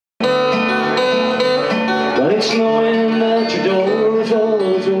it's knowing that your door is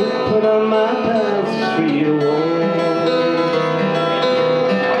always open and my path is free to walk.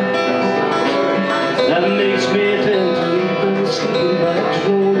 That makes me tend to leave my sleeping bags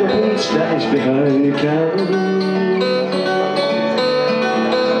rolled up in stacks behind the counter.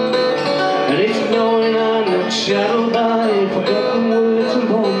 And it's knowing I'm not shadowed by forgotten words and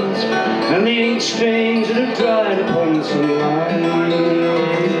bonds, and the ink stains that have dried upon some line.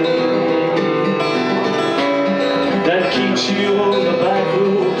 That keeps you on the back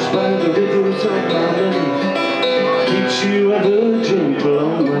roads by the rivers of my mind, keeps you ever gentle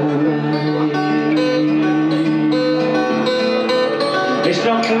on my mind. It's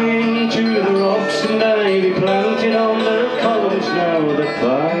not clinging to the rocks and ivy planted on the columns now that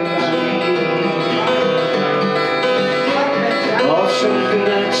binds me, or something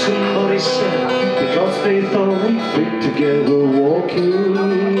that somebody said because they thought we'd fit together walking.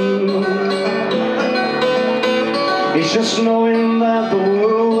 It's just knowing that the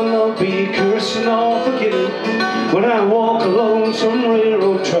world will not be cursing or forgiving when I walk along some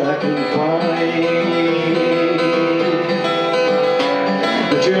railroad track and find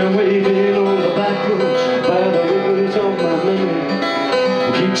that you're waving on the back roads by the rivers of my memory,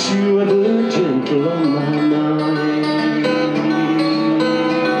 keeps you ever gentle on my mind.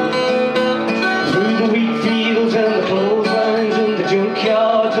 Through the wheat fields and the clotheslines and the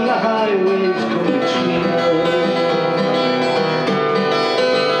junkyards and the highways come between us,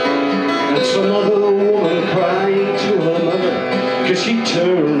 some other woman crying to her mother cause she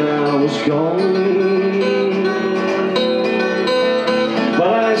turned and I was gone.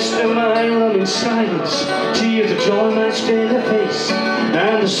 But I still might run in silence, tears of joy might stain her face,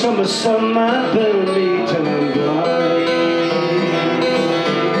 and the summer sun might burn me till I'm blind.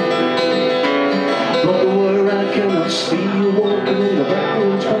 But where I cannot see you walking in the back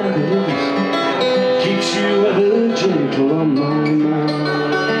roads by the rivers, keeps you ever gentle on my mind.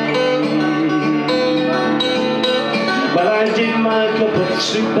 But I dig my cup of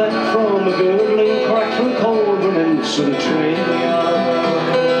soup back from a gurgling, crackling cauldron in some train yard.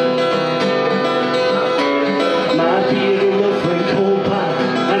 My beard of muffling cold pie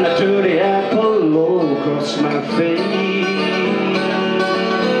and a dirty apple low across my face.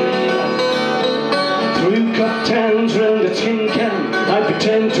 Through cup towns round a tin can, I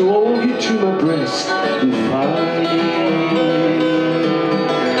pretend to hold you to my breast and fight.